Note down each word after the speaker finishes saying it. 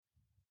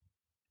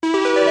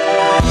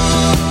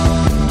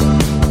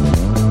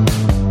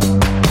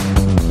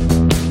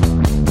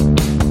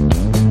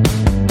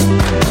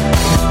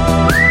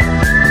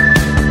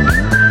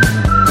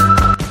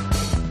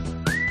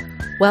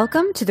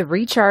Welcome to the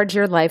Recharge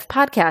Your Life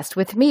podcast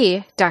with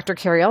me, Dr.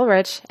 Carrie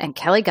Ulrich, and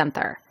Kelly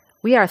Gunther.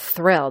 We are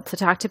thrilled to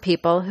talk to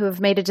people who have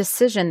made a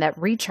decision that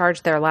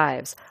recharged their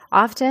lives.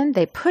 Often,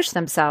 they pushed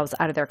themselves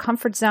out of their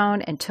comfort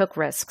zone and took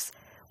risks.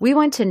 We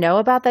want to know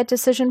about that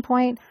decision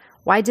point.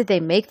 Why did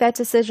they make that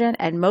decision?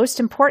 And most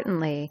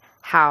importantly,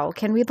 how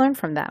can we learn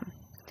from them?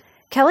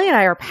 Kelly and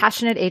I are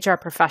passionate HR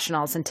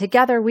professionals, and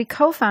together we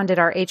co-founded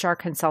our HR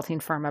consulting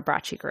firm,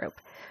 Abrachi Group.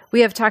 We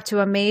have talked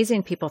to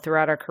amazing people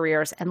throughout our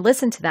careers and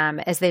listened to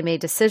them as they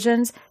made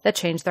decisions that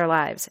changed their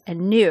lives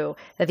and knew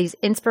that these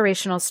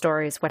inspirational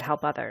stories would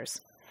help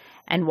others.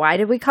 And why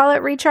did we call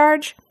it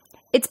Recharge?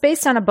 It's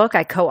based on a book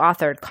I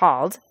co-authored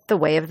called The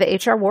Way of the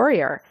HR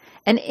Warrior.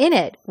 And in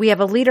it, we have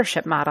a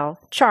leadership model,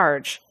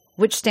 CHARGE,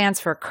 which stands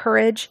for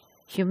courage,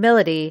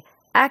 humility,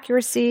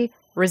 accuracy,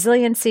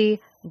 resiliency,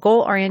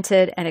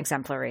 goal-oriented, and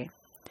exemplary.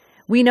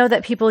 We know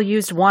that people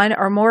used one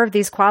or more of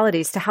these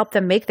qualities to help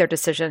them make their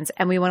decisions,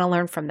 and we want to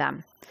learn from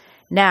them.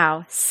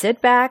 Now,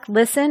 sit back,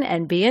 listen,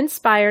 and be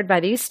inspired by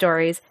these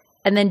stories,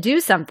 and then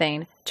do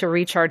something to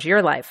recharge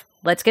your life.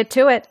 Let's get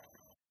to it.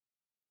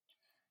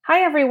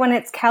 Hi, everyone.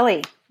 It's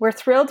Kelly. We're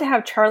thrilled to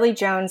have Charlie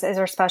Jones as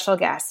our special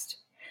guest.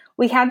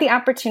 We had the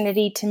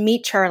opportunity to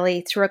meet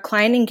Charlie through a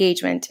client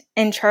engagement,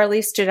 and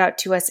Charlie stood out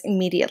to us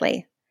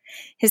immediately.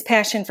 His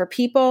passion for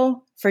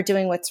people, for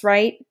doing what's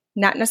right,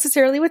 not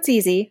necessarily what's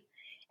easy,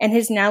 and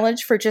his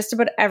knowledge for just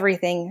about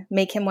everything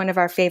make him one of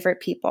our favorite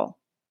people.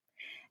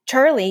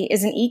 Charlie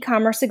is an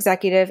e-commerce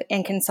executive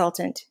and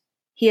consultant.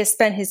 He has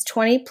spent his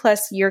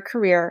 20-plus year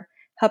career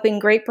helping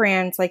great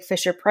brands like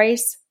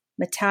Fisher-Price,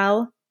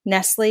 Mattel,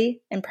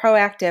 Nestle, and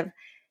Proactive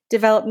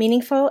develop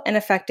meaningful and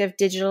effective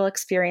digital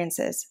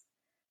experiences.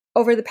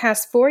 Over the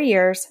past 4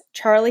 years,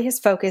 Charlie has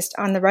focused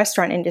on the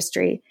restaurant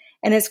industry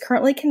and is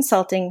currently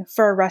consulting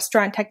for a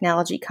restaurant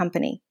technology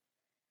company.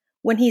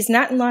 When he's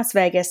not in Las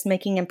Vegas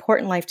making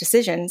important life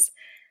decisions,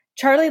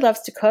 Charlie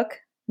loves to cook,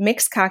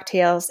 mix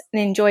cocktails,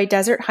 and enjoy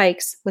desert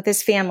hikes with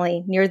his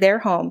family near their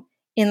home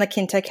in La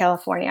Quinta,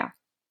 California.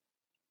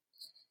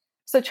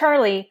 So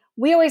Charlie,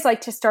 we always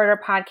like to start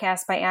our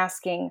podcast by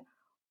asking,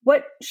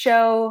 what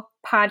show,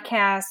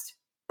 podcast,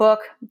 book,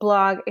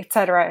 blog,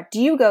 etc.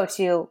 do you go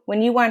to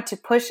when you want to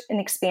push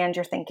and expand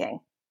your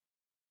thinking?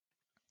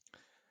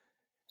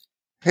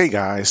 Hey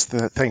guys,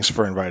 thanks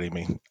for inviting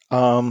me.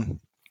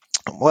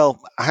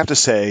 Well, I have to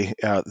say,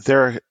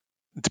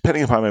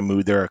 depending upon my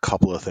mood, there are a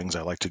couple of things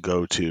I like to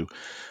go to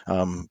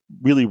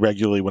really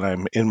regularly when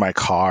I'm in my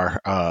car.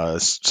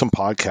 Some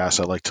podcasts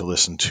I like to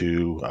listen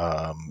to,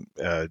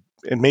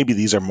 and maybe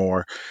these are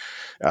more.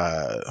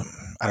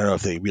 I don't know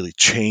if they really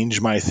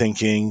change my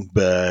thinking,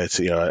 but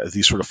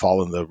these sort of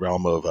fall in the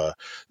realm of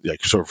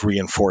like sort of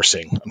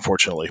reinforcing,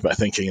 unfortunately, my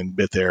thinking. And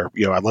bit there,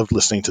 I love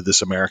listening to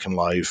This American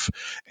Life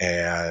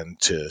and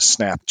to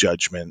Snap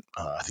Judgment.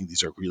 I think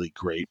these are really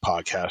great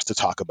podcasts to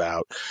talk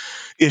about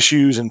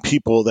issues and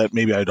people that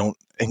maybe I don't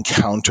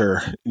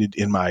encounter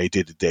in my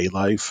day-to-day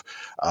life.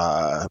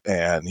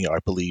 And I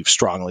believe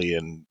strongly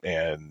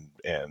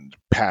and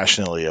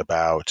passionately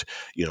about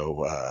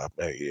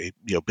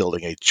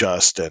building a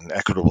just and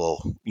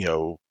equitable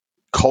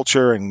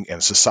culture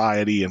and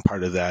society, and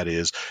part of that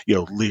is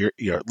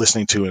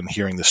listening to and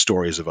hearing the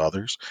stories of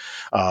others.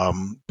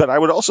 But I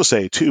would also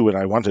say too, and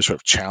I want to sort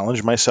of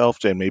challenge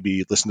myself and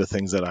maybe listen to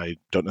things that I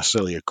don't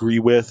necessarily agree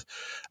with.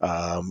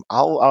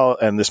 I'll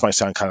and this might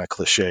sound kind of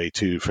cliche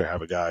too for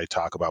have a guy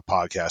talk about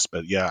podcasts,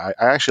 but yeah,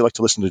 I actually like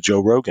to listen to Joe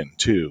Rogan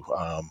too.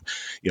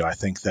 I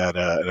think that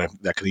and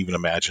I can even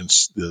imagine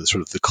the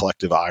sort of the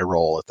collective eye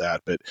roll at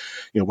that. But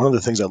one of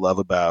the things I love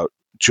about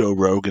Joe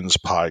Rogan's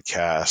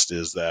podcast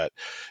is that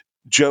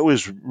Joe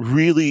is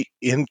really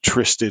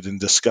interested in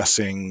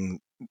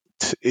discussing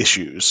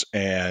issues,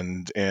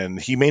 and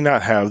he may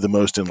not have the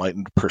most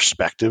enlightened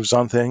perspectives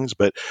on things,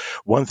 but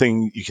one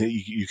thing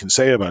you can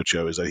say about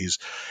Joe is that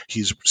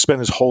he's spent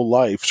his whole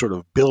life sort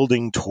of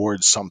building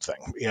towards something,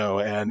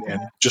 and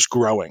just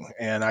growing.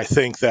 And I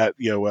think that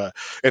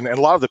and a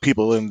lot of the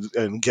people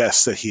and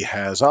guests that he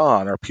has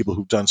on are people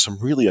who've done some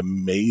really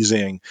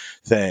amazing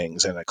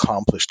things and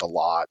accomplished a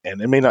lot, and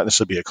it may not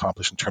necessarily be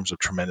accomplished in terms of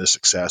tremendous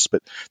success,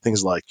 but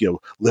things like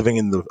living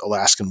in the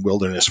Alaskan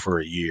wilderness for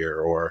a year,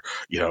 or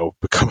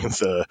becoming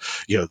the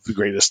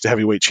greatest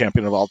heavyweight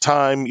champion of all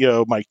time,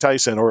 Mike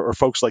Tyson, or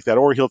folks like that,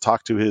 or he'll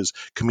talk to his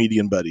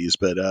comedian buddies.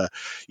 But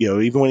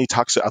even when he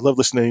talks, I love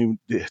listening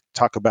to him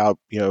talk about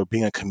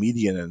being a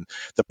comedian and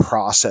the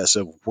process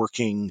of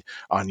working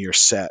on your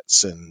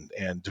sets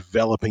and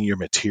developing your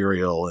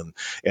material and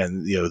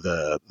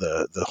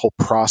the whole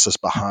process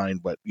behind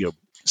what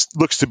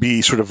looks to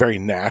be sort of very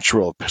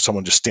natural,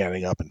 someone just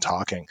standing up and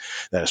talking.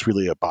 That is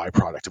really a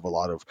byproduct of a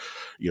lot of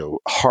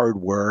hard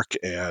work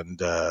and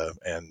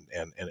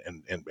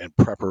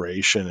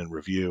preparation and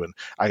review. And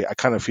I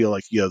kind of feel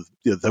like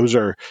those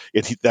are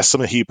that's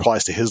something he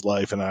applies to his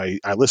life. And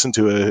I listen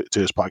to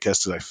his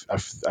podcast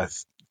because I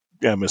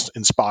am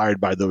inspired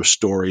by those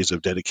stories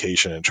of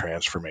dedication and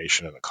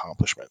transformation and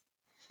accomplishment.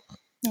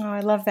 Oh,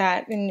 I love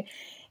that. And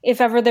if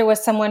ever there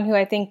was someone who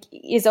I think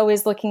is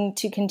always looking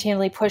to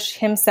continually push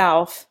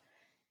himself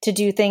to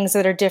do things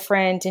that are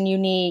different and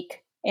unique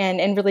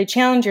and really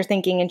challenge your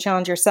thinking and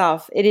challenge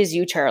yourself, it is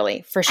you,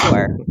 Charlie, for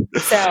sure.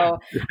 So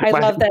I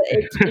love that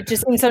it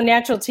just seems so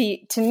natural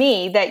to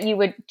me that you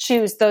would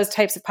choose those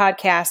types of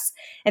podcasts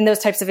and those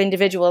types of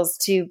individuals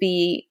to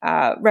be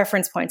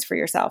reference points for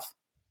yourself.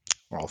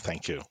 Well,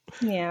 thank you.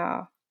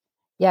 Yeah.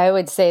 Yeah, I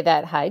would say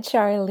that. Hi,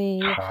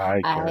 Charlie.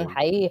 Hi,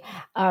 Carrie.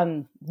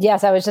 Hi.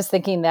 Yes, I was just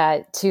thinking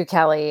that too,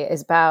 Kelly,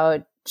 is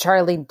about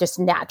Charlie just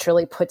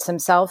naturally puts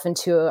himself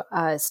into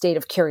a state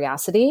of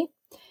curiosity.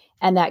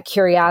 And that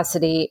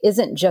curiosity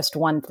isn't just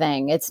one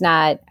thing. It's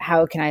not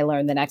how can I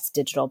learn the next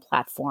digital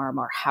platform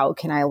or how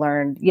can I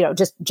learn,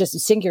 just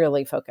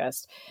singularly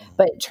focused.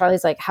 But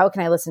Charlie's like, how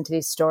can I listen to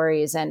these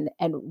stories? And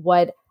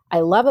what I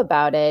love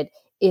about it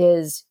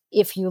is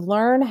if you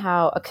learn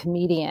how a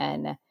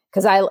comedian,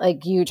 because I,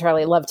 like you,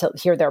 Charlie, love to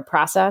hear their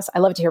process. I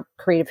love to hear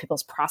creative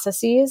people's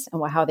processes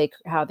and how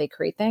they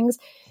create things.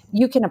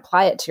 You can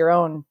apply it to your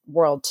own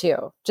world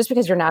too. Just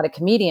because you're not a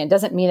comedian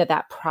doesn't mean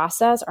that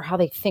process or how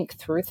they think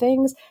through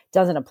things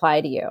doesn't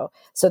apply to you.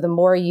 So the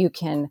more you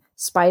can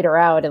spider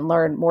out and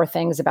learn more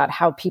things about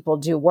how people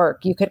do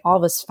work, you can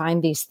always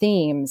find these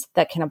themes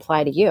that can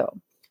apply to you.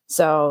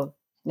 So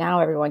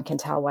now everyone can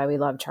tell why we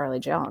love Charlie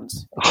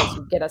Jones, because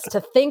you get us to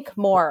think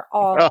more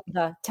all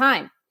the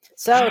time.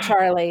 So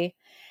Charlie,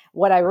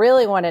 what I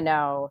really want to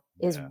know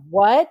is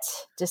what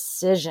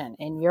decision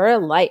in your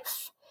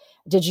life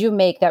did you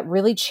make that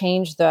really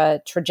changed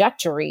the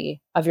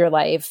trajectory of your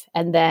life?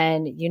 And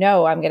then,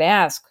 I'm going to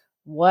ask,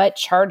 what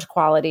charge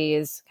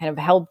qualities kind of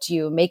helped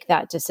you make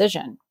that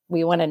decision?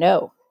 We want to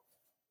know.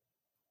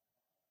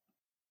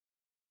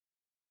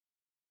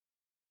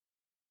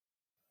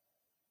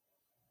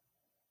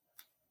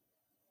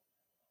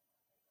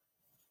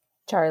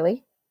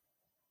 Charlie?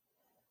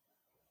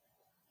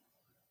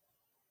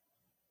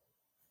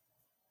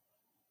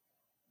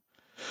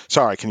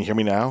 Sorry, can you hear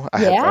me now?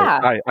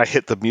 I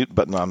hit the mute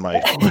button on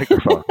my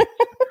microphone.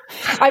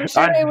 I'm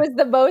sure it was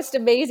the most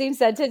amazing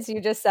sentence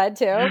you just said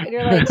too. And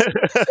you're like,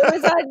 it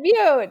was on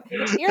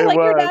mute. You're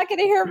not going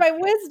to hear my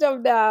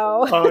wisdom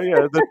now. Oh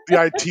yeah, the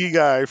IT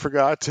guy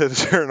forgot to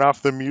turn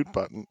off the mute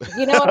button.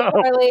 You know what,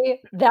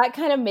 Charlie? That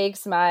kind of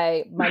makes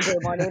my Monday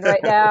morning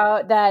right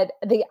now, that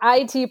the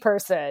IT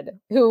person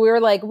who we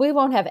were like, we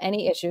won't have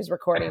any issues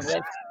recording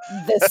with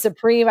the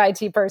supreme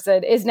IT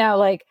person is now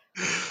like,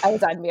 I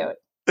was on mute.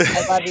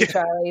 I love you,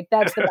 Charlie.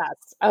 That's the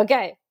best.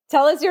 Okay.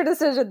 Tell us your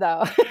decision,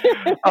 though.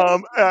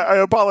 I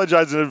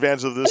apologize in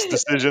advance of this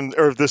decision,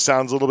 or if this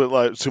sounds a little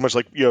bit too much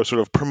like sort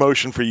of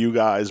promotion for you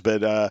guys.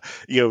 But I'm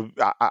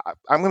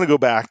going to go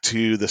back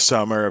to the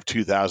summer of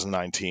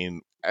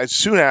 2019. As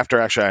soon after,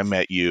 actually, I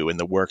met you in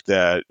the work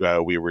that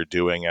we were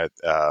doing at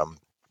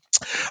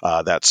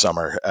that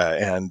summer,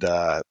 and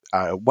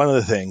one of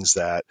the things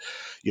that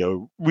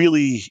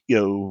really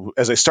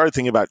as I started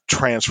thinking about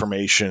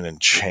transformation and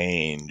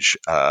change,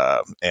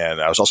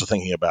 and I was also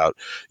thinking about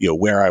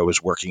where I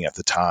was working at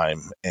the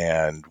time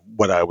and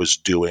what I was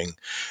doing.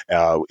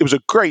 It was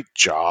a great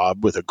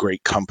job with a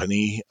great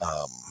company,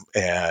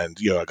 and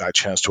I got a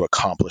chance to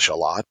accomplish a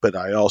lot. But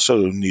I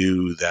also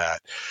knew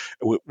that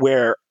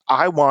where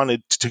I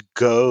wanted to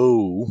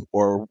go,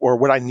 or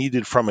what I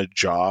needed from a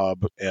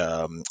job,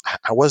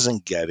 I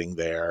wasn't getting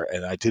there,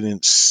 and I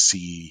didn't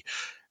see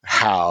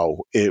how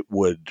it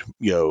would,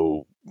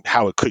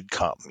 how it could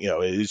come.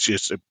 It's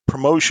just a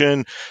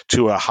promotion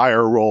to a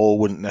higher role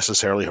wouldn't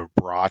necessarily have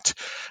brought,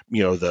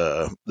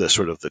 the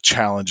sort of the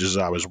challenges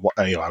I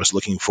was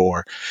looking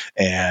for,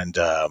 and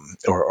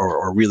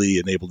or really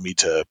enabled me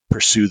to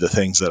pursue the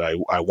things that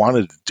I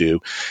wanted to do,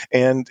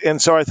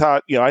 and so I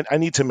thought, I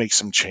need to make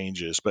some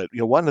changes. But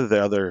one of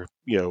the other,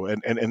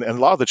 and a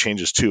lot of the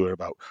changes too are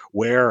about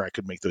where I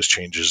could make those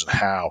changes and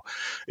how,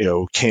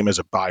 came as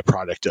a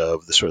byproduct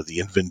of the sort of the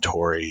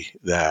inventory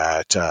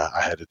that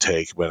I had to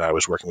take when I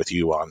was working with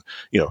you on,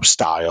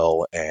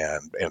 style and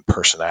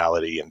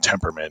personality and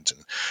temperament,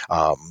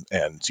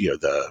 and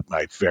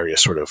my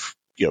various sort of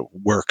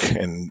work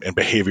and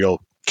behavioral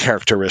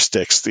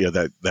characteristics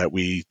that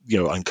we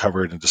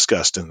uncovered and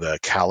discussed in the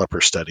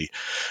caliper study,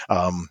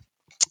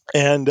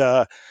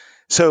 and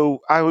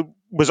so I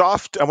went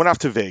off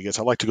to Vegas.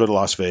 I like to go to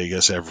Las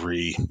Vegas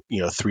every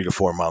 3 to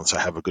 4 months. I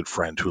have a good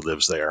friend who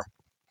lives there.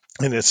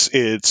 And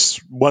it's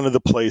one of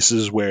the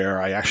places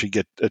where I actually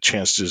get a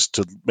chance just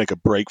to make a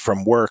break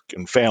from work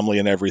and family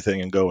and everything,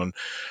 and go and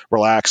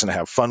relax and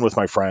have fun with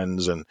my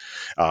friends and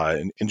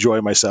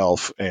enjoy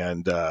myself.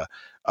 And but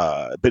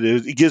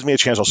it gives me a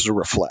chance also to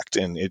reflect,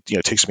 and it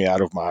takes me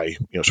out of my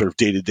sort of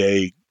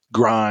day-to-day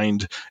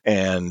grind,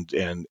 and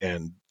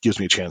gives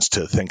me a chance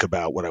to think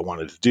about what I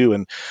wanted to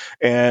do.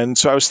 And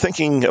so I was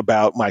thinking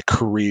about my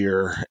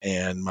career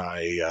and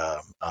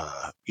my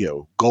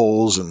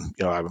goals, and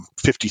I'm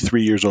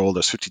 53 years old. I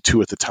was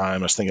 52 at the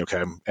time. I was thinking, okay,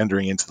 I'm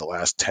entering into the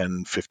last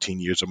 10, 15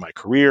 years of my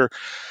career.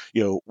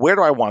 Where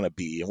do I want to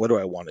be and what do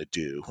I want to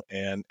do?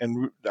 And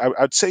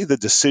I'd say the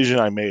decision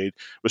I made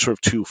was sort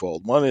of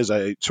twofold. One is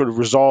I sort of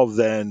resolved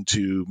then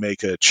to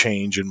make a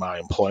change in my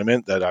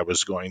employment, that I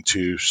was going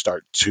to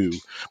start to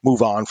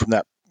move on from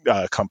that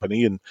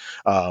company, and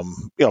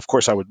of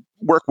course, I would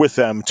work with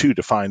them too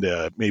to find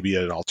maybe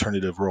an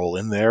alternative role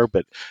in there,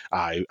 but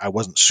I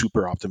wasn't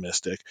super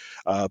optimistic.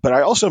 But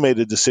I also made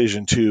a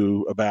decision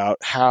too about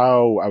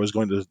how I was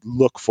going to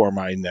look for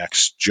my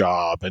next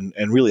job, and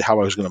really how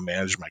I was going to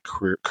manage my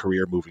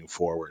career moving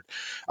forward.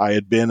 I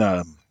had been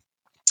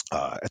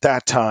at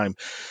that time,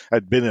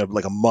 I'd been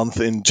like a month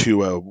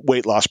into a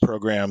weight loss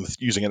program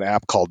using an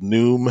app called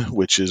Noom,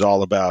 which is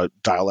all about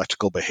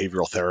dialectical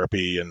behavioral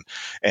therapy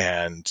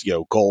and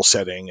goal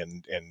setting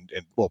and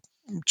well,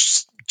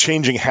 just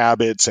changing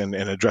habits and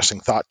addressing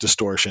thought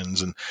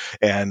distortions.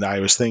 And I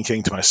was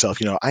thinking to myself,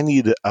 I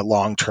need a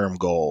long-term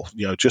goal.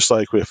 Just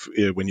like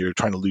when you're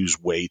trying to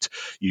lose weight,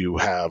 you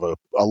have a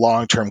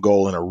long-term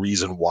goal and a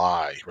reason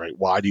why, right?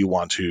 Why do you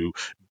want to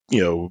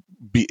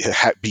be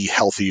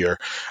healthier?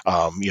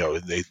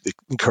 They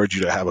encourage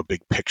you to have a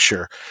big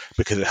picture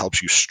because it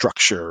helps you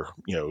structure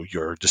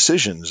your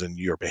decisions and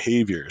your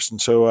behaviors.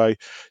 And so I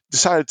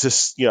decided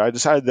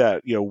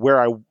that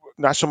where I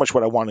not so much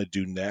what I want to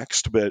do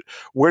next, but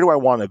where do I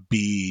want to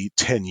be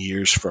 10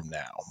 years from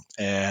now?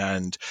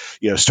 And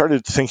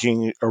started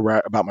thinking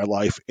about my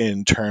life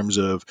in terms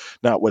of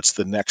not what's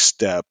the next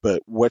step,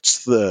 but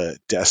what's the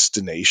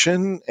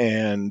destination.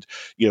 And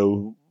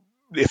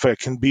if I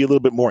can be a little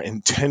bit more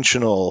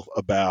intentional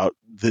about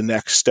the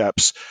next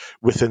steps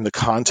within the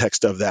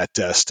context of that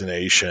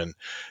destination,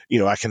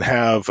 I can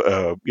have,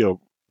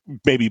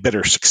 maybe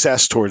better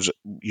success towards,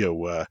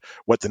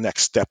 what the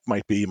next step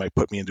might be, might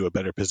put me into a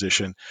better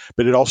position.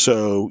 But it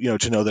also,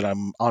 to know that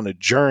I'm on a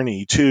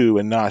journey too,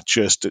 and not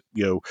just,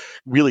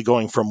 really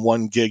going from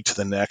one gig to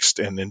the next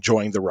and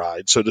enjoying the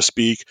ride, so to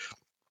speak.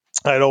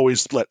 I'd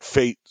always let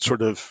fate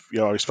sort of, I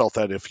always felt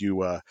that if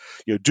you,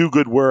 do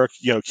good work,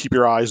 keep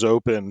your eyes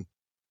open,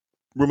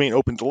 remain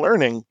open to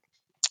learning,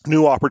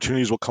 new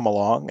opportunities will come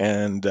along.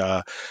 And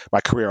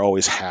my career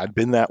always had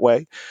been that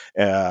way.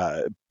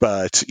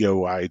 But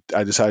I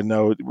decided,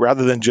 no,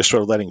 rather than just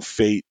sort of letting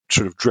fate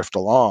sort of drift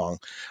along,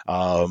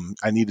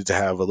 I needed to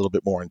have a little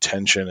bit more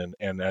intention.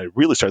 And I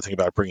really started thinking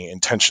about bringing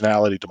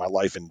intentionality to my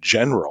life in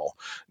general,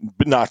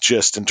 but not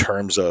just in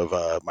terms of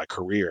my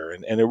career.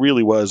 And it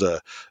really was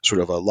a sort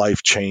of a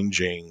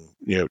life-changing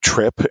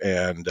trip,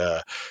 and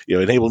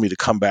enabled me to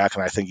come back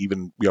and I think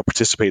even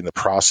participate in the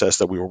process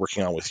that we were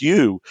working on with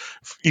you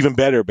even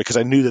better, because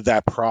I knew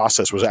that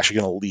process was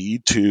actually going to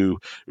lead to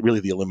really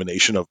the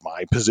elimination of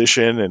my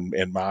position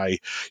and my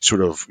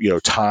sort of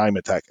time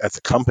at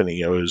the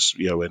company.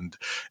 And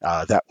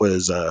that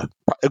was a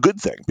good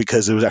thing,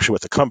 because it was actually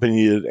what the company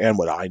needed and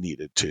what I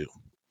needed too.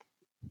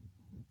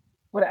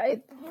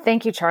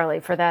 Thank you, Charlie,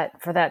 for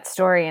that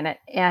story,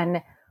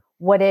 and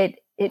what it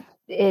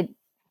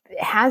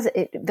has.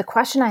 The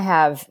question I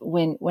have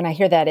when I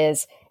hear that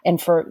is, and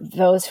for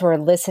those who are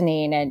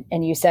listening,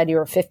 and you said you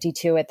were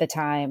 52 at the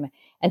time,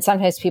 and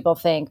sometimes people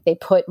think they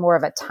put more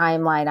of a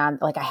timeline on,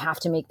 like, I have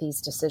to make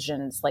these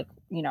decisions, like,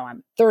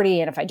 I'm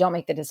 30, and if I don't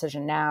make the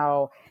decision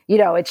now,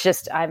 it's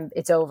just,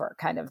 it's over,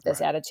 kind of this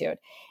attitude.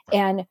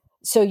 And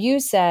so you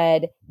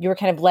said you were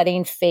kind of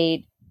letting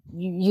fate,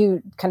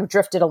 you kind of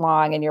drifted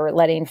along, and you were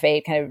letting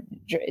fate kind of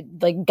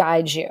like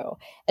guide you.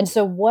 And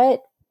so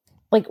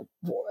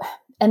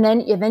and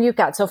then you've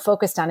got so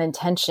focused on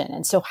intention.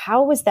 And so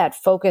how was that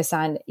focus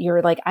on,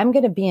 you're like, I'm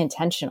going to be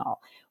intentional?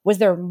 Was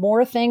there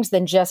more things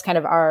than just kind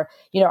of our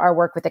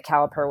work with the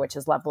caliper, which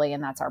is lovely,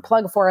 and that's our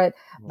plug for it.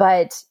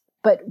 But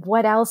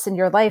what else in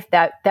your life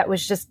that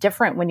was just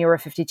different when you were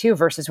 52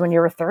 versus when you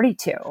were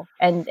 32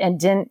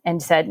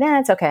 and said, nah,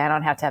 it's okay, I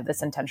don't have to have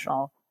this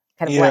intentional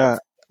kind of life.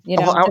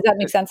 Does that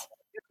make sense?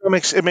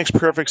 It makes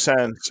perfect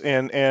sense.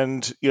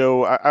 And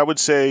I would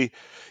say,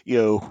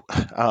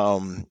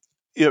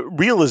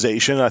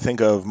 realization, I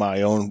think, of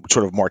my own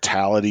sort of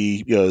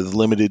mortality, the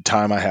limited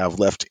time I have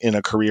left in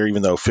a career,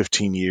 even though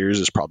 15 years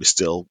is probably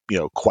still,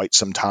 quite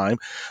some time.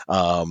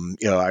 I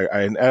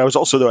was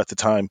also, though, at the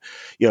time,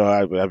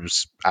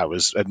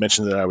 I'd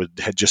mentioned that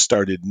had just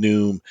started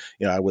Noom.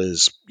 I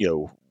was,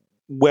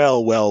 well,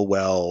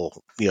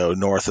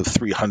 north of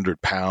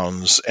 300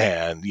 pounds.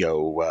 And,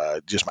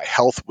 just my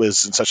health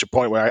was in such a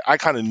point where I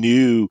kind of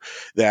knew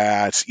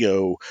that,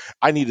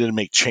 I needed to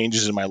make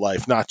changes in my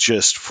life, not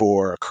just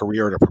for a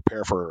career to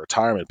prepare for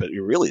retirement, but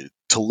really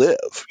to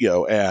live,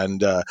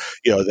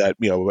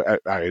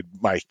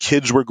 my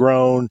kids were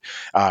grown.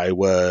 I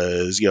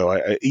was,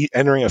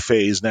 entering a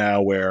phase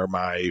now where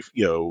my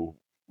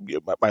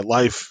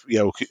life,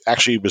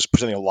 actually was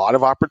presenting a lot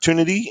of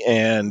opportunity,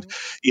 and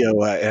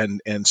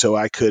and so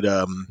I could,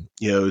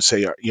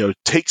 say,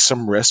 take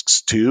some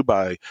risks too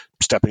by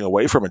stepping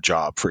away from a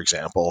job, for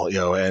example,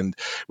 and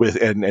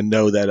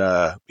know that,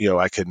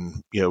 I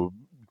can,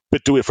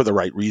 but do it for the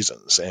right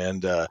reasons.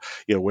 And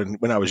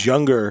when I was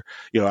younger,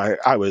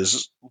 I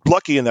was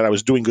lucky in that I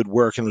was doing good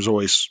work and was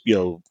always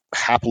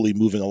happily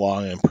moving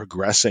along and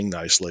progressing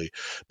nicely.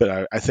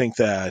 But I think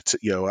that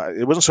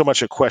it wasn't so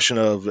much a question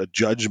of a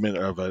judgment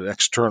of an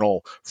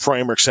external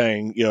framework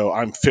saying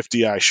I'm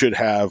 50, I should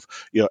have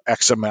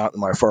X amount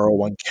in my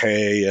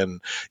 401k,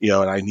 and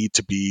I need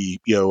to be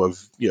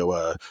of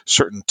a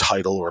certain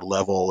title or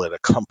level at a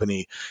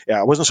company. Yeah,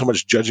 I wasn't so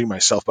much judging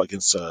myself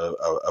against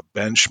a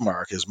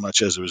benchmark as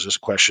much as it was just a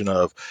question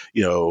of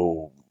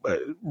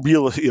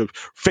real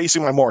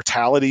facing my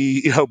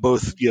mortality,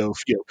 both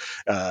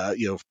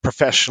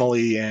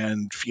professionally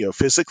and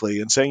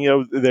physically, and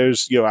saying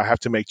there's I have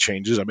to make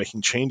changes. I'm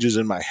making changes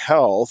in my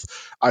health.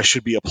 I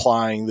should be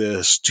applying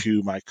this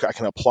to I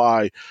can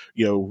apply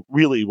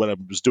really what I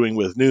was doing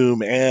with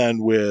Noom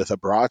and with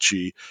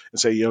Abrachi, and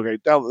say okay,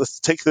 now let's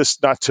take this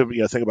not to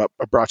think about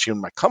Abrachi and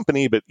my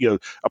company, but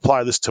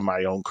apply this to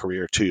my own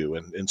career too.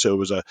 And so it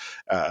was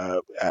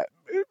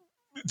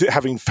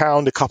having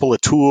found a couple of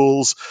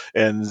tools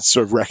and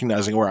sort of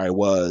recognizing where I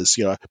was,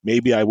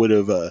 maybe I would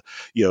have,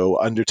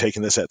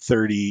 undertaken this at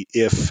 30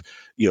 if,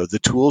 the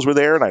tools were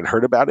there and I'd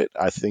heard about it.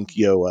 I think,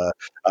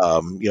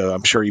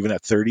 I'm sure even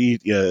at 30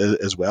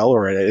 as well,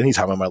 or at any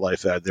time in my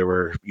life that there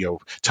were,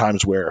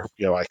 times where,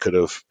 I could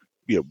have,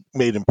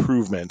 made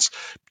improvements.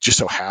 Just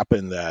so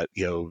happened that,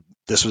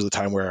 this was the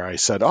time where I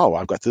said, oh,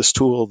 I've got this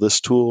tool,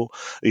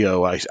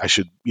 I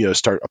should,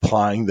 start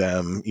applying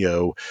them,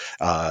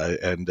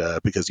 and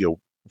because,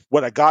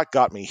 what I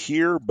got me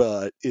here,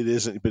 but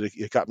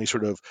it got me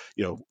sort of,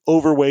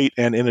 overweight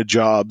and in a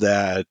job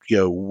that,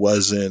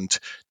 wasn't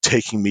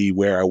taking me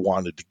where I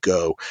wanted to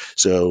go.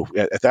 So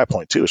at that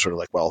point too, it's sort of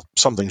like, well,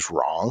 something's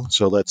wrong.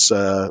 So let's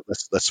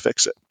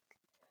fix it.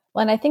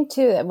 Well, and I think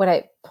too, what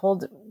I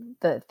pulled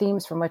the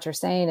themes from what you're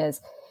saying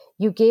is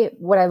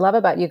what I love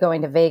about you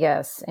going to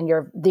Vegas, and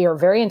you're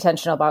very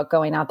intentional about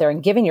going out there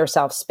and giving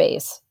yourself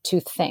space to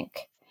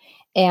think.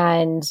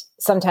 And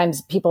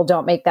sometimes people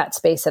don't make that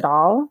space at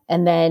all.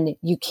 And then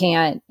you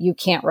can't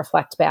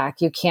reflect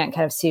back. You can't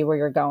kind of see where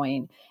you're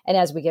going. And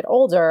as we get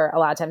older, a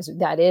lot of times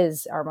that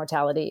is our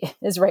mortality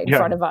is right in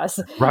front of us.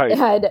 Right.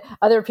 And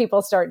other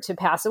people start to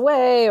pass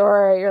away,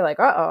 or you're like,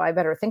 I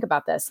better think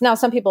about this. Now,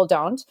 some people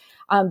don't,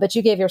 but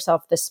you gave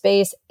yourself the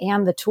space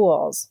and the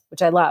tools,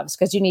 which I love,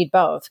 because you need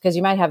both, because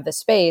you might have the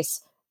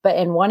space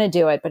and want to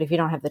do it. But if you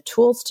don't have the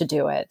tools to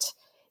do it,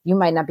 you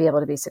might not be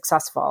able to be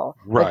successful.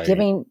 Right.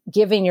 But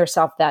giving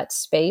yourself that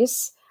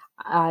space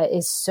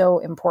is so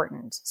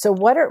important. So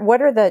what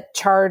are the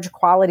charge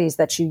qualities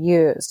that you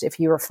used? If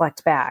you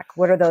reflect back,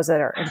 what are those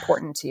that are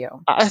important to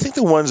you? I think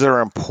the ones that are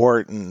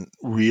important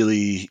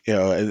really,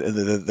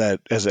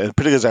 that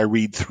particularly as I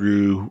read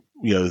through,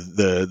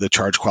 the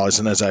charge qualities,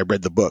 and as I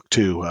read the book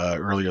too,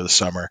 earlier this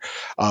summer,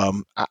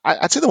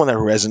 I'd say the one that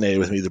resonated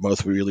with me the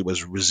most really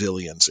was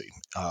resiliency.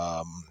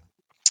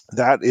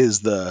 That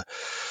is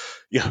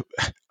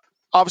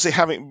obviously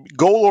having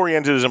goal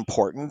oriented is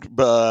important,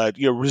 but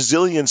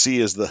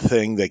resiliency is the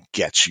thing that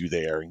gets you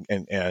there.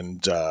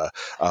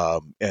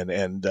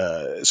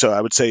 So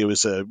I would say it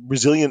was a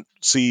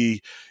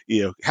resiliency.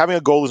 Having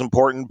a goal is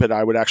important, but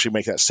I would actually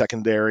make that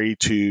secondary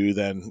to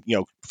then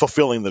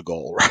fulfilling the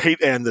goal,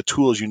 right? And the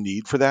tools you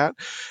need for that.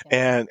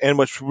 And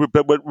what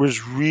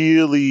was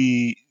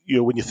really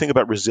when you think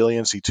about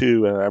resiliency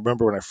too, and I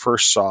remember when I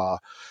first saw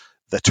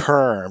the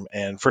term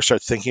and first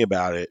started thinking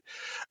about it,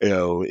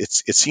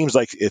 it seems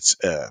like it's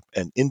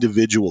an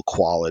individual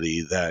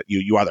quality that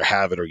you either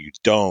have it or you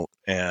don't,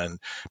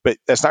 but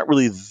that's not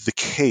really the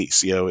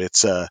case.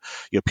 It's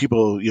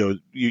people,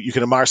 you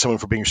can admire someone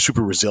for being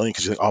super resilient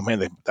because you think, oh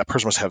man, that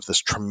person must have this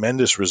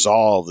tremendous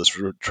resolve, this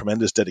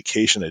tremendous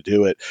dedication to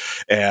do it,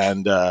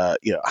 and I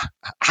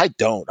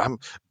don't. I'm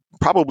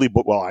probably,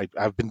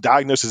 I've been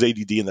diagnosed as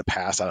ADD in the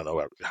past. I don't know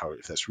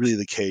if that's really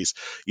the case.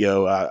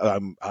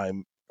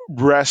 I'm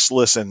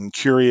restless and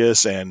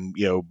curious, and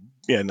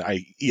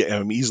I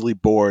am easily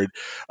bored.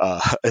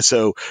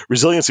 So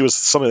resiliency was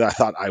something that I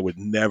thought I would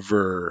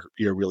never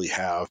really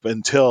have, but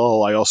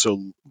until I also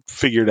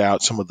figured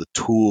out some of the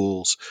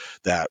tools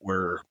that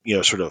were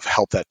sort of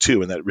help that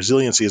too, and that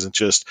resiliency isn't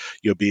just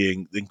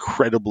being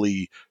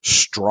incredibly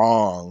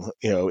strong.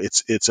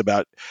 It's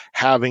about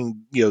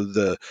having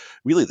the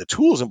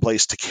tools in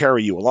place to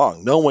carry you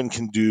along. No one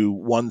can do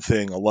one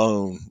thing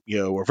alone,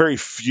 or very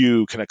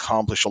few can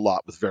accomplish a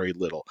lot with very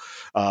little.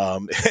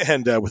 And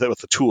with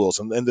the tools,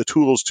 and the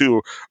tools too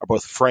are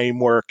both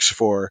frameworks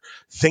for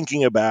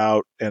thinking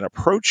about and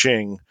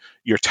approaching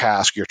your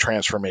task, your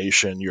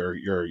transformation,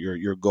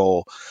 your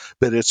goal,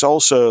 but it's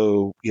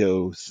also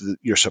your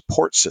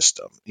support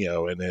system,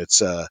 and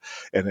it's and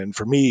then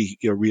for me,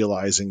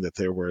 realizing that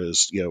there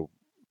was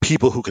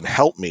people who can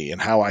help me,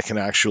 and how I can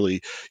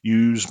actually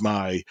use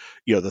my,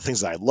 the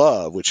things that I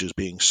love, which is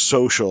being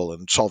social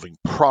and solving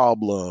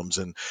problems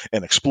and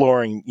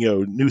exploring,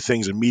 new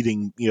things, and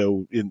meeting,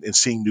 and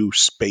seeing new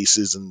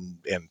spaces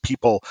and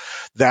people.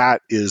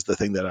 That is the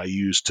thing that I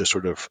use to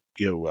sort of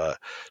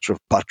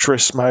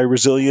buttress my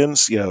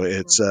resilience.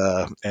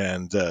 So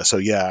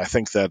yeah, I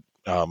think that,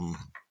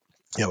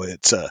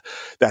 it's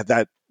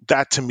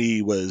that to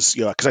me was,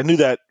 because I knew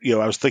that,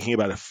 I was thinking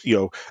about a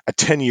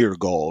 10-year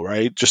goal,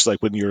 right? Just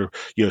like when you're,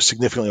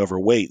 significantly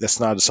overweight, that's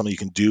not something you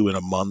can do in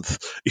a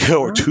month,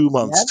 or 2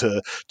 months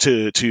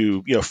Yep.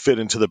 to fit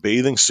into the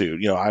bathing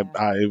suit. Yeah.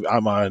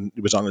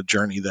 Was on a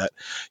journey that,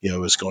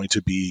 was going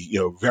to be,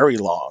 very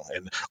long.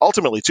 And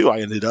ultimately too,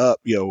 I ended up,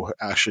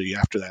 actually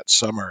after that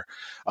summer,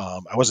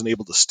 I wasn't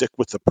able to stick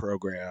with the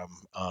program,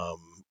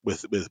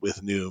 with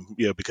Noom,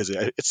 because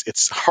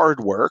it's hard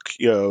work,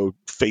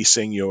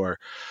 facing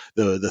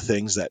the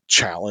things that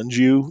challenge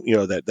you,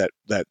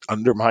 that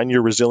undermine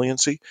your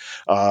resiliency.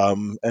 But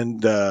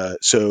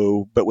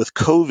with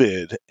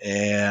COVID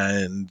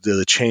and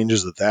the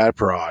changes that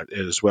brought,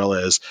 as well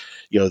as,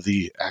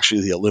 the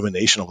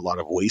elimination of a lot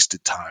of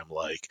wasted time,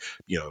 like,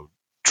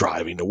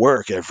 driving to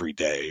work every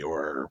day,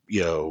 or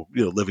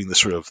living the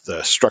sort of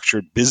the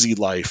structured busy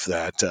life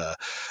that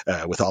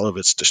with all of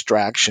its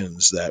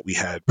distractions that we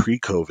had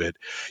pre-COVID,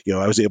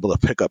 I was able to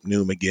pick up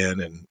Noom again,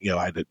 and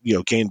I had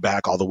gained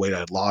back all the weight I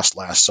had lost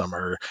last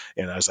summer,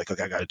 and I was like,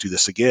 okay, I got to do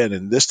this again.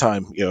 And this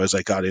time, as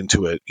I got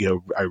into it,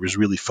 I was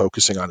really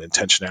focusing on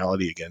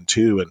intentionality again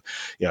too, and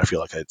I feel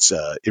like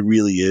it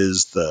really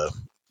is the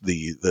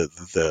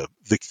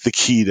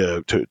key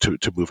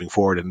to moving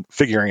forward, and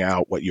figuring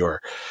out what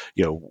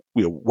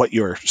what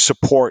your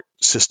support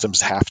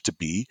systems have to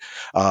be,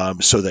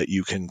 so that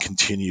you can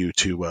continue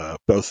to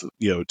both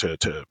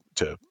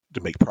to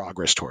make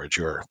progress towards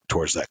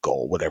that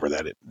goal, whatever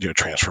that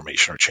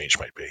transformation or change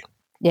might be.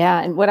 Yeah,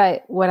 and what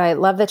I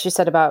love that you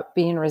said about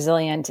being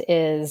resilient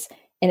is,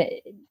 and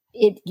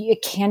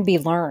it can be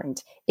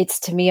learned.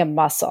 It's, to me, a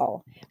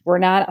muscle. We're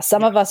not,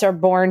 some of us are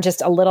born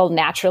just a little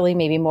naturally,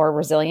 maybe more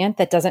resilient.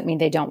 That doesn't mean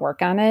they don't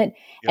work on it.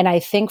 Yep. And I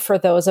think for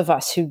those of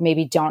us who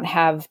maybe don't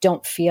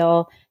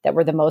feel that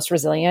we're the most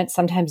resilient,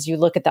 sometimes you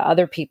look at the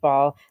other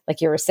people, like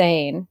you were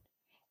saying,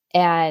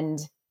 and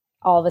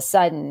all of a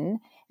sudden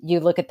you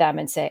look at them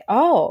and say,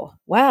 oh,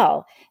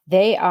 well,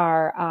 they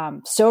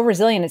are so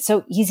resilient. It's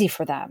so easy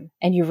for them.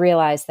 And you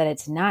realize that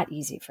it's not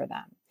easy for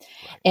them.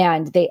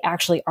 And they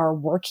actually are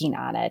working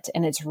on it.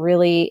 And it's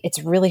really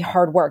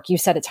hard work. You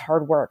said it's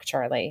hard work,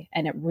 Charlie,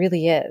 and it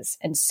really is.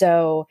 And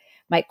so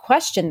my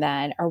question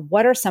then are,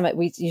 what are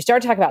you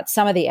started talking about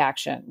some of the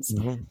actions.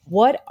 Mm-hmm.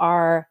 What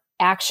are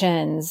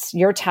actions,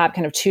 your top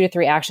kind of 2 to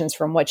 3 actions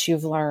from what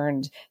you've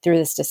learned through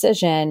this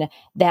decision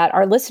that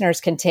our listeners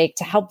can take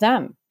to help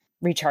them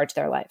recharge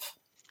their life?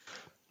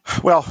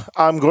 Well,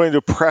 I'm going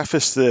to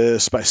preface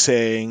this by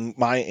saying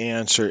my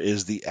answer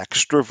is the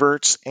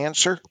extrovert's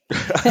answer.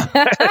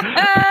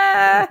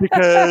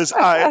 because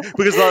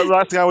the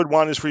last thing I would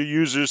want is for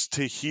users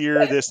to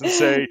hear this and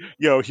say,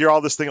 hear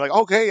all this thing like,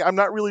 okay, I'm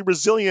not really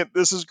resilient.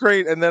 This is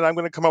great. And then I'm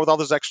going to come up with all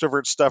this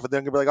extrovert stuff. And then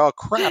I'm going to be like, oh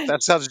crap,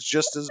 that sounds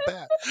just as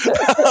bad.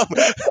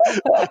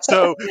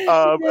 So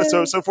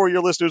for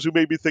your listeners who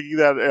may be thinking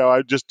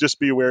that, just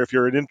be aware, if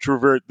you're an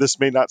introvert,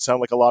 this may not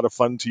sound like a lot of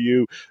fun to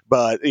you,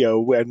 but,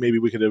 and maybe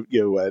we could,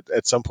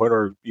 at some point,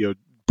 or,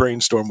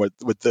 brainstorm what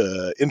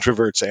the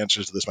introverts'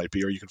 answers to this might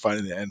be, or you can find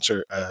an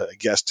answer, a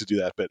guest to do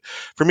that. But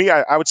for me,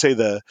 I would say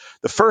the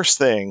first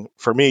thing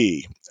for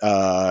me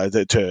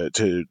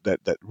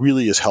that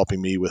really is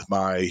helping me with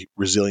my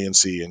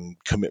resiliency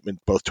and commitment,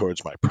 both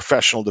towards my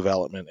professional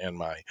development and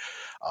my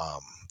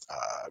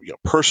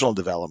personal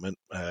development,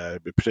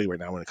 particularly right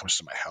now when it comes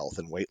to my health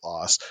and weight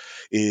loss,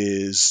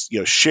 is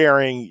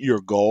sharing your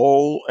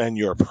goal and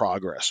your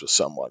progress with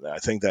someone. And I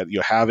think that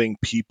having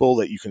people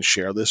that you can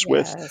share this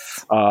with,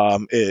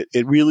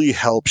 it really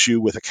helps you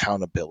with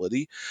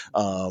accountability.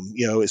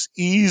 It's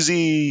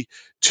easy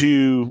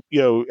to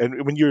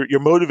and when you're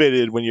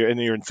motivated, when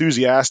you're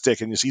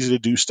enthusiastic, and it's easy to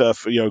do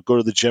stuff, go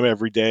to the gym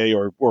every day,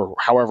 or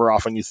however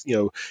often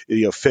you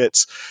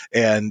fits,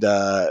 and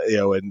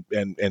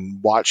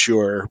and watch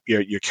your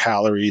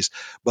calories.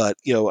 But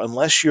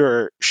unless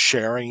you're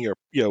sharing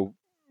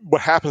what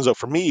happens though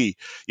for me,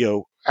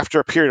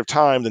 after a period of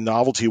time, the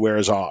novelty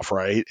wears off,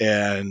 right?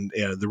 And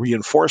the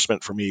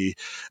reinforcement for me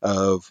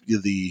of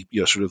the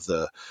sort of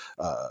the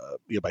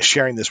by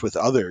sharing this with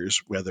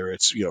others, whether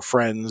it's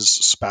friends,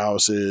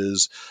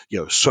 spouses,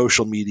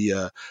 social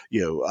media,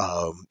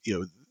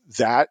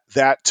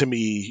 that to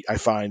me, I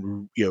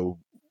find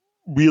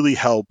really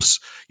helps.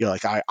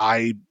 Like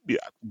I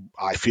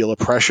feel a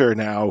pressure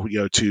now,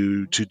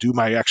 to do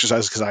my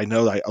exercises, because I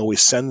know that I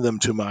always send them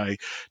to my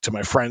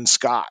friend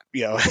Scott,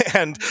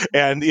 and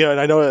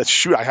I know that,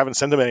 shoot, I haven't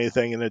sent him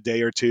anything in a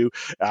day or two.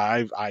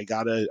 I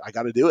gotta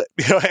do it,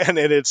 and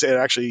it's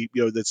actually,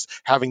 that's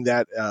having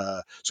that.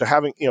 So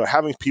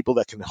having people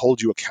that can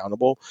hold you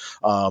accountable.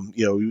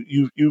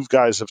 You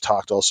guys have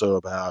talked also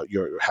about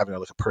having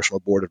like a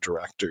personal board of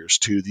directors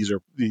too.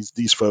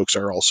 These folks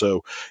are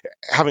also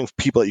having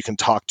people that you can can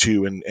talk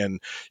to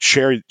and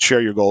share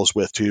your goals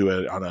with too,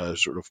 on a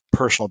sort of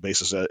personal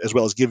basis, as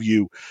well as give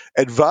you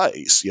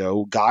advice,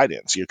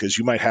 guidance, because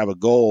you might have a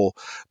goal,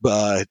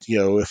 but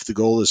if the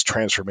goal is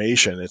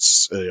transformation,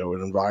 it's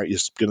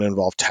it's going to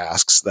involve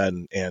tasks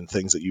then and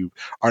things that you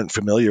aren't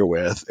familiar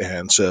with,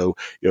 and so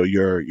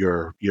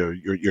your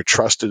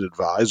trusted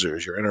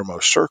advisors, your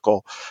innermost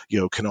circle,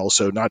 can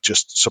also not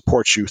just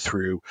support you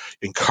through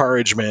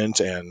encouragement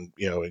and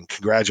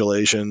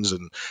congratulations,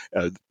 and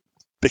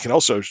they can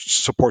also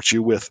support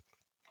you with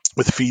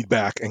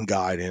feedback and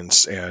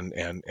guidance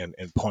and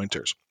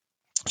pointers.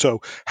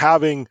 So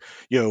having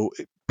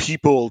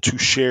people to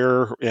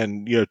share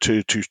and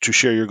to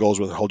share your goals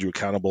with and hold you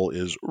accountable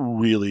is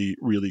really,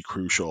 really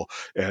crucial,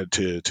 and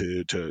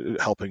to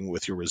helping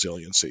with your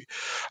resiliency.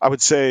 I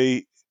would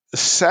say the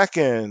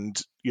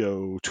second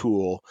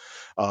tool,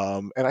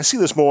 and I see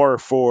this more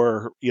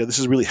for this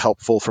is really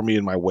helpful for me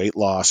in my weight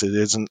loss. It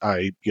isn't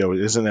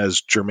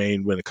as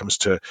germane when it comes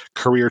to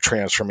career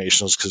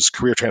transformations, because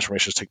career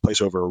transformations take place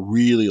over a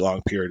really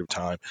long period of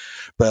time.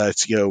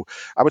 But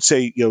I would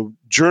say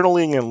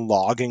journaling and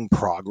logging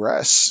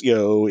progress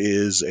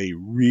is a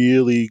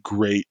really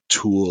great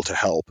tool to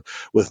help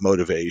with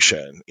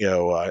motivation.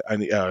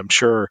 I'm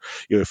sure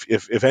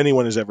if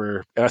anyone has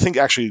ever, and I think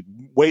actually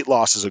weight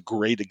loss is a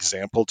great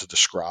example to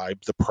describe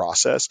the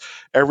process.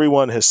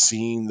 Everyone has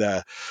seen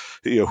that,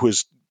 who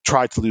has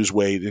tried to lose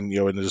weight and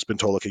has been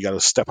told, look, you got to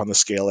step on the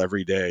scale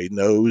every day,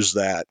 knows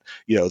that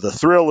the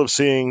thrill of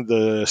seeing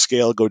the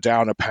scale go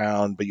down a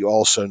pound, but you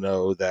also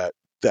know that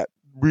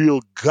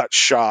real gut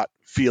shot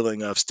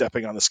feeling of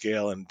stepping on the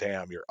scale and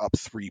damn, you're up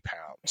 3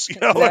 pounds.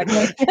 Exactly.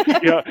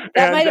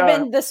 That might have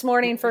been this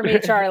morning for me,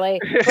 Charlie,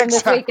 from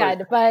this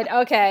weekend. But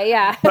okay,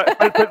 yeah. but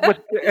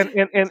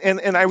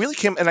I really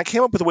came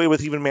up with a way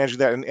with even managing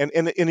that.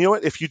 And you know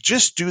what? If you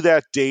just do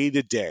that day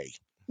to day,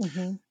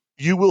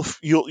 you'll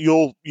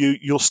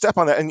step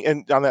on that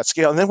and on that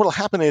scale, and then what'll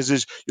happen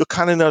is you'll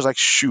kind of know, like,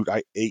 shoot,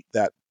 I ate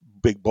that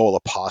big bowl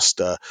of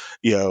pasta.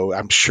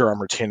 I'm sure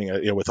I'm retaining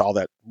it, with all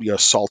that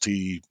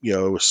salty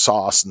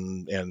sauce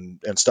and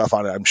stuff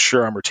on it. I'm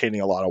sure I'm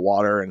retaining a lot of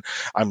water, and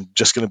I'm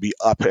just going to be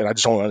up, and I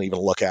just don't want to even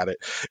look at it.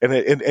 And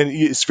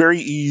it's very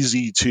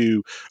easy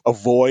to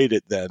avoid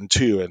it then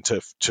too, and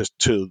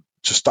to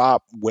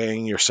stop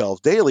weighing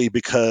yourself daily,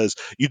 because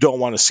you don't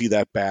want to see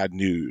that bad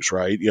news,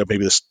 right?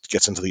 Maybe this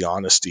gets into the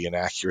honesty and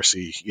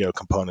accuracy,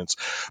 components.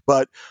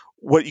 But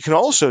what you can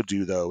also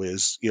do, though,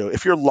 is,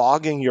 if you're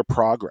logging your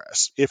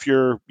progress, if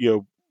you're,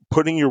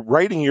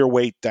 writing your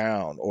weight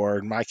down, or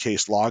in my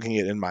case, logging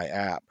it in my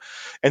app.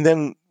 And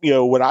then,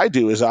 what I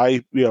do is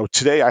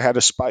today I had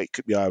a spike.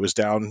 I was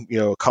down,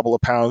 a couple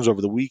of pounds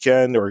over the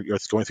weekend, or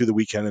going through the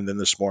weekend. And then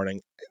this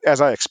morning,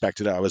 as I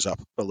expected, I was up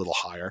a little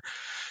higher.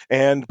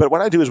 But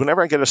what I do is,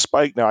 whenever I get a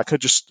spike now,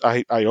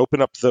 I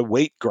open up the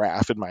weight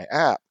graph in my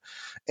app,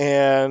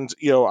 and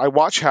I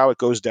watch how it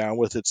goes down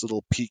with its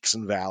little peaks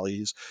and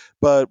valleys.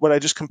 But what I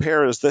just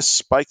compare is, this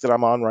spike that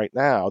I'm on right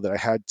now, that I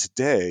had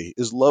today,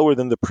 is lower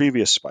than the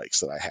previous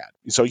spikes that I had.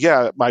 So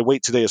yeah, my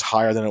weight today is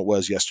higher than it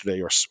was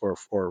yesterday,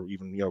 or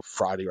even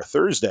Friday or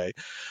Thursday.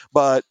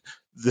 But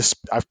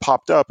I've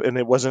popped up, and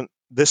it wasn't.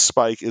 This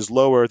spike is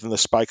lower than the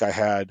spike I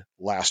had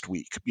last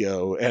week,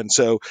 and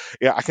so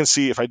I can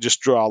see, if I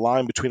just draw a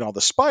line between all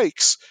the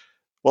spikes,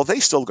 well,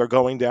 they still are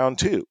going down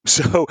too.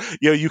 So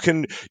you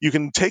can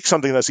take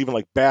something that's even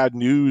like bad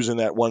news in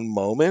that one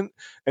moment,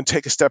 and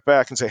take a step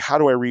back and say, how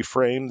do I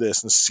reframe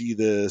this and see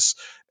this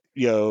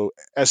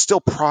as still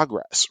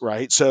progress,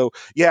 right? So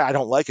yeah, I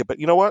don't like it, but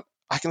you know what?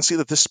 I can see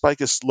that this spike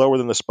is lower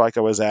than the spike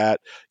I was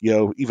at,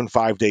 even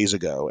 5 days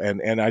ago,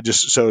 and I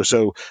just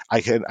so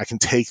I can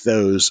take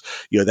those,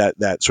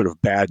 that sort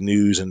of bad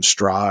news in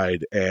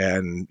stride,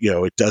 and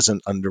it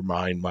doesn't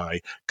undermine my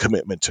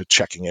commitment to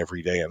checking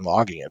every day and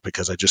logging it,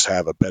 because I just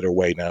have a better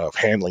way now of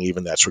handling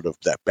even that sort of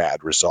that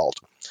bad result.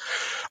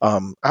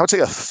 I would say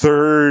a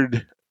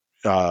third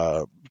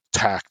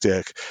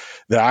tactic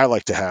that I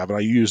like to have, and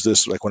I use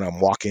this like when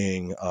I'm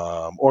walking,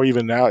 or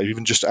even now,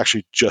 even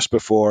just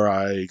before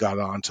I got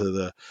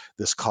onto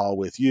this call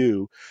with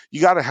you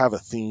got to have a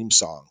theme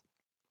song.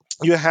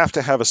 You have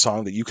to have a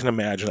song that you can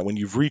imagine, that when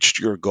you've reached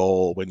your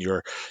goal, when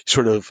you're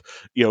sort of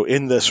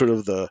in the sort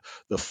of the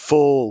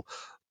full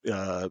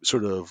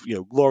sort of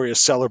glorious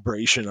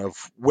celebration of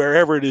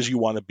wherever it is you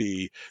want to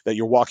be, that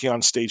you're walking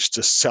on stage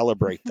to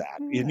celebrate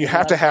that, and you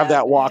have to have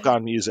that walk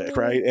on music,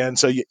 right? And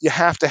so you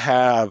have to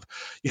have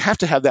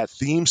that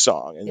theme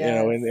song, and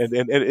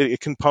and it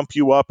can pump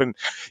you up, and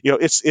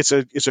it's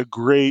a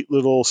great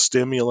little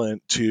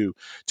stimulant to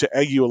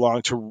egg you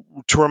along, to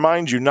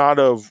remind you not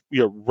of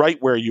right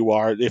where you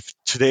are, if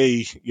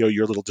today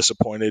you're a little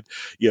disappointed,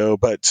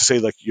 but to say,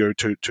 like,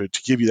 to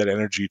give you that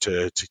energy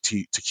to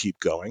keep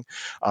going,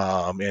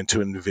 and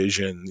to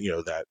envision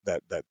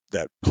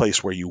that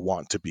place where you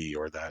want to be,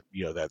 or that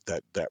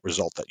that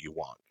result that you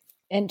want.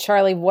 And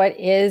Charlie, what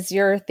is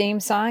your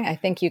theme song? I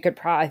think you could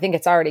I think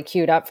it's already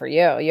queued up for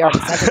you. You already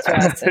sent it to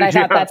us. And I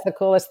thought that's the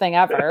coolest thing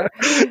ever.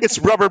 It's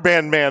Rubber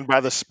Band Man by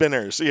the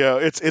Spinners.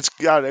 It's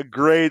got a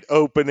great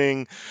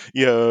opening.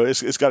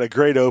 It's got a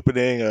great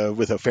opening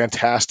with a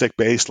fantastic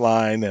bass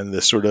line and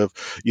this sort of,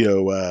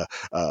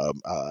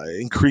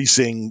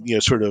 increasing,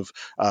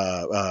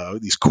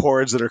 these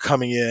chords that are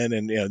coming in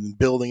and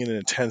building in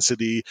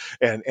intensity.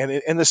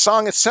 And the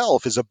song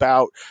itself is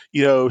about,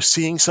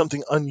 seeing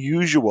something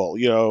unusual,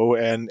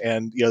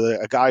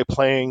 a guy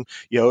playing,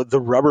 the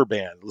rubber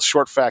band, the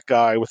short fat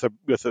guy with a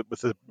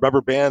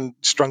rubber band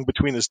strung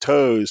between his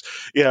toes,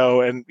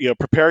 and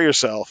prepare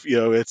yourself.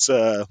 It's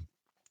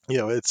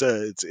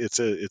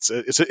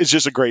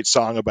just a great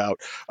song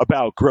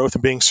about growth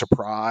and being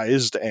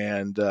surprised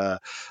and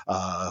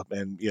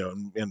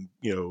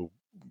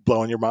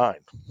blowing your mind.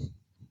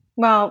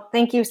 Well,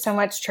 thank you so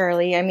much,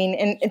 Charlie. I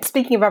mean, and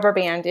speaking of rubber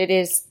band, it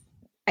is,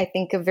 I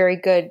think, a very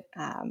good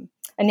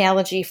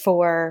analogy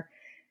for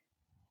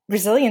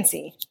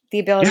resiliency, the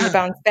ability to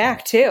bounce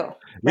back too,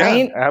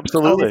 right? Yeah,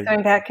 absolutely. Always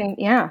going back and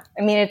I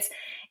mean,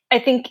 I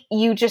think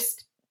you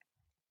hit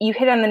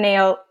the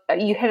nail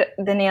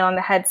on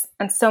the head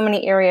on so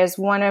many areas,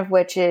 one of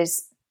which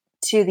is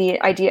to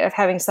the idea of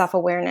having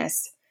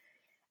self-awareness.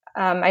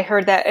 I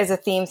heard that as a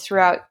theme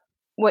throughout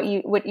what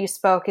you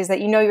spoke, is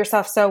that you know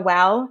yourself so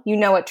well, you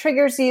know what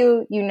triggers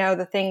you, you know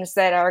the things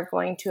that are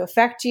going to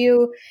affect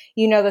you,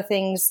 you know the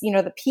things,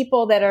 the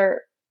people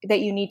that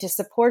you need to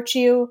support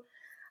you.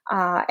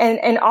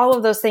 And all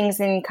of those things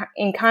in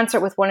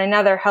concert with one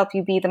another help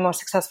you be the most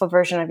successful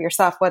version of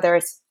yourself, whether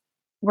it's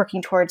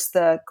working towards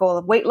the goal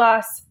of weight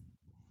loss,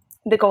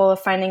 the goal of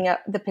finding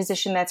the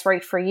position that's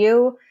right for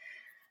you.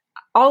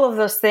 All of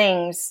those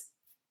things,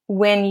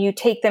 when you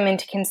take them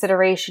into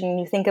consideration and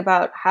you think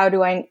about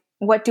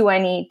what do I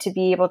need to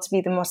be able to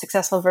be the most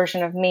successful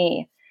version of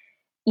me?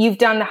 You've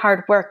done the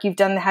hard work, you've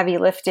done the heavy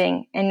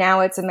lifting, and now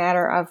it's a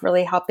matter of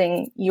really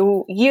helping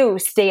you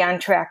stay on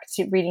track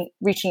to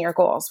reaching your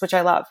goals, which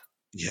I love.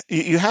 Yeah,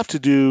 you have to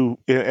do,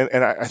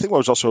 and I think what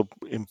was also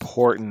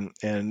important,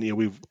 and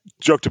we've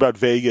joked about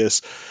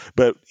Vegas,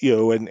 but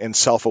and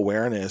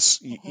self-awareness.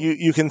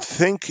 You can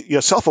think,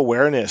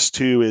 self-awareness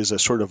too is a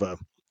sort of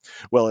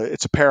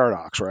it's a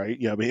paradox, right?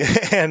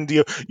 And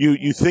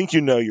you think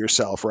you know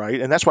yourself, right?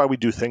 And that's why we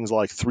do things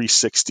like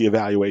 360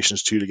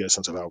 evaluations too, to get a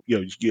sense of how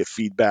you get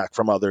feedback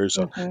from others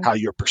on how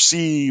you're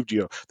perceived.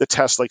 The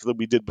test like that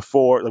we did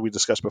before, that we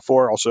discussed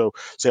before, also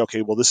say,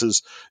 okay, well,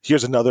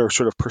 here's another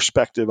sort of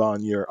perspective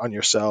on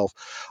yourself.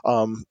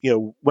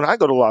 When I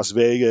go to Las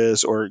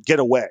Vegas or get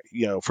away,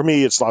 for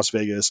me it's Las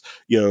Vegas.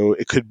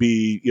 It could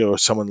be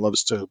someone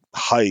loves to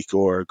hike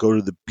or go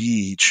to the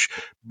beach,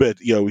 but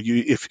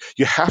if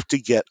you have to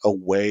get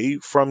away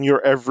from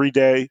your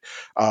everyday,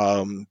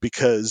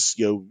 because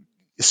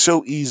it's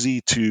so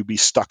easy to be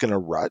stuck in a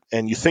rut,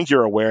 and you think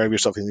you're aware of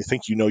yourself and you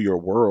think you know your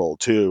world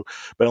too,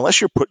 but unless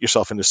you put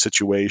yourself into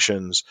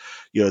situations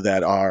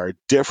that are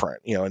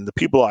different, and the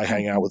people I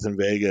hang out with in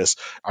Vegas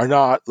are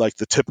not like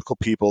the typical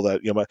people that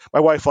my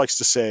wife likes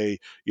to say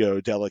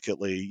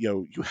delicately,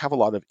 you have a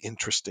lot of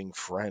interesting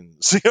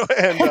friends, and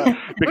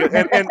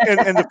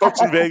the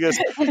folks in Vegas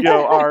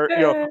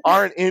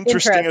are an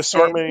interesting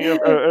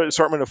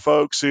assortment of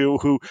folks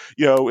who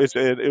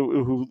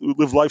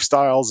live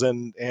lifestyles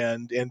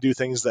and do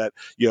things that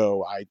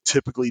I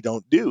typically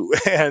don't do,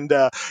 and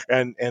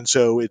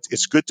so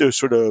it's good to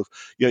sort of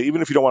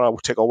even if you don't want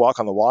to take a walk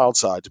on the wild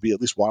side, to be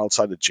at least wild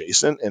side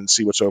adjacent and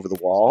see what's over the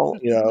wall.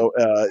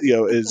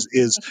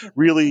 Is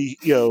really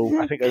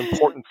I think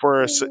important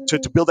for us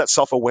to build that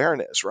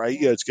self-awareness, right?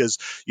 It's because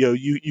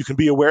you can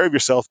be aware of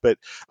yourself, but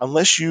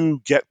unless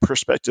you get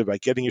perspective by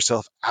getting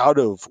yourself out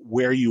of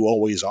where you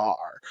always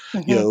are,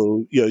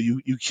 you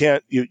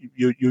can't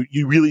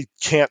you really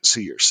can't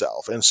see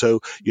yourself, and so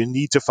you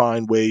need to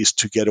find ways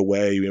to get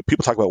away.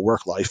 People talk about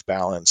work-life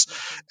balance,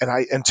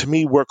 and to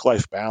me,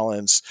 work-life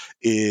balance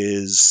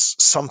is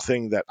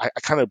something that I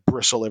kind of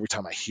bristle every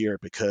time I hear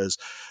it, because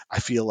I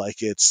feel like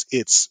it's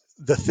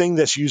the thing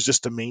that's used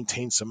just to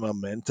maintain some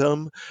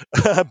momentum,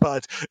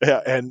 but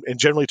and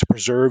generally to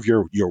preserve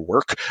your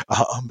work,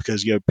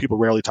 because people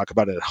rarely talk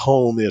about it at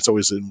home. It's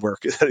always in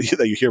work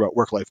that you hear about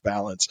work-life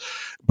balance,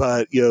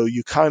 but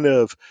you kind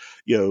of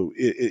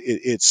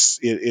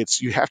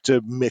it's you have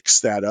to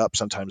mix that up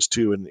sometimes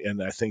too,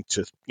 and I think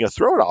to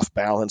throw it off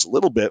balance a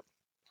little bit,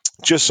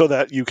 just so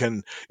that you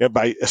can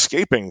by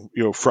escaping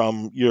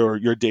from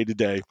your day to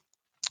day.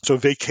 So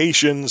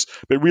vacations,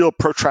 but real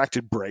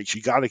protracted breaks,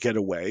 you got to get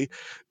away.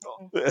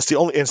 That's the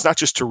only. It's not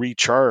just to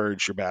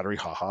recharge your battery,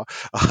 haha.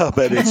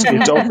 But it's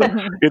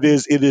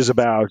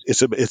also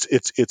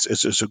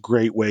it's a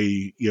great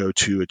way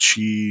to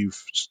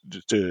achieve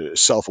to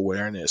self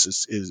awareness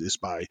is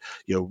by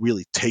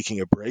really taking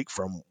a break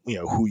from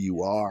who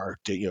you are.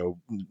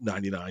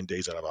 99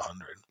 days out of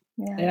 100.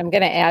 Yeah. And I'm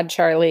going to add,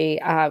 Charlie,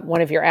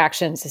 one of your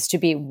actions is to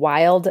be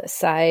wild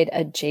side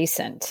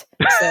adjacent.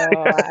 So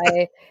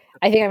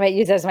I think I might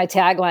use that as my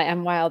tagline.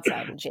 I'm wild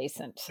side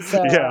adjacent.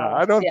 So Yeah,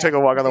 I don't take a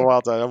walk on the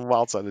wild side. I'm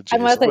wild side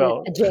I'm adjacent.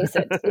 wild side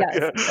adjacent.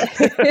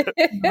 Yes.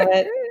 Love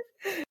it.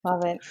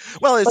 Love it.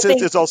 Well,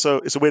 it's also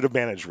it's a way to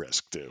manage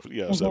risk too.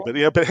 So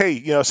but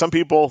hey, some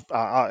people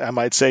I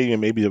might say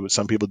maybe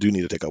some people do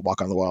need to take a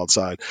walk on the wild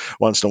side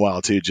once in a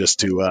while too,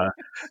 just to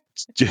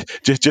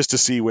just to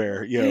see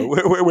where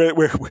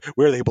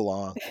where they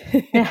belong.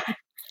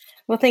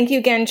 Well, thank you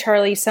again,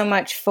 Charlie, so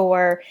much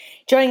for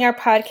joining our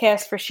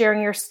podcast, for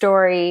sharing your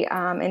story,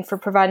 and for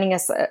providing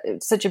us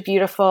such a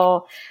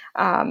beautiful,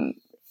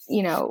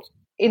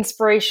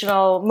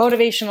 inspirational,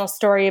 motivational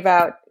story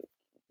about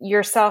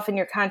yourself and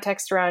your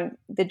context around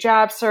the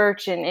job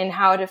search and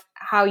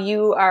how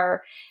you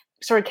are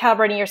sort of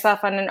calibrating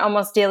yourself on an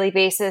almost daily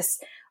basis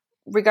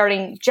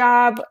regarding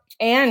job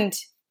and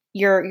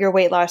your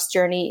weight loss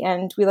journey.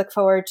 And we look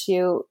forward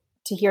to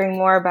hearing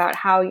more about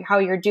how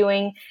you're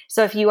doing.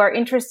 So if you are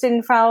interested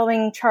in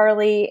following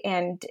Charlie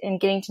and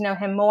getting to know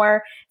him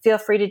more, feel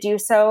free to do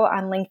so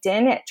on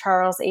LinkedIn at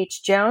Charles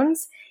H.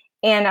 Jones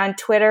and on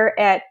Twitter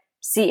at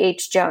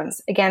CH Jones.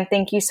 Again,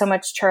 thank you so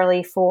much,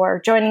 Charlie, for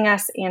joining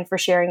us and for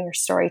sharing your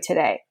story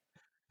today.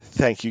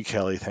 Thank you,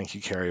 Kelly. Thank you,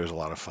 Carrie. It was a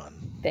lot of fun.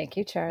 Thank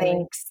you, Charlie.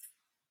 Thanks.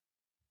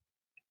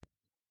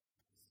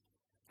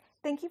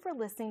 Thank you for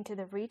listening to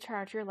the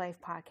Recharge Your Life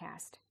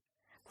podcast.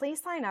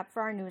 Please sign up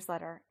for our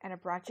newsletter at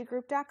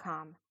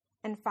abrachigroup.com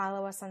and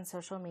follow us on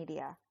social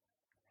media.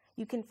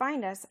 You can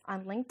find us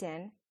on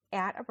LinkedIn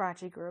at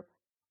Abrachi Group,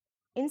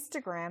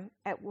 Instagram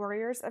at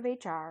Warriors of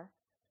HR,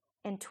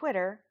 and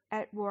Twitter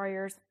at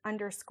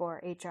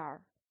Warriors_HR.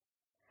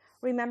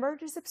 Remember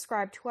to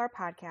subscribe to our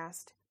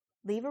podcast,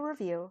 leave a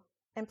review,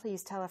 and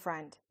please tell a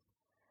friend.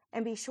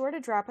 And be sure to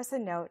drop us a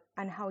note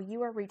on how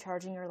you are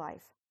recharging your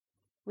life.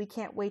 We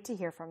can't wait to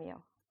hear from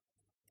you.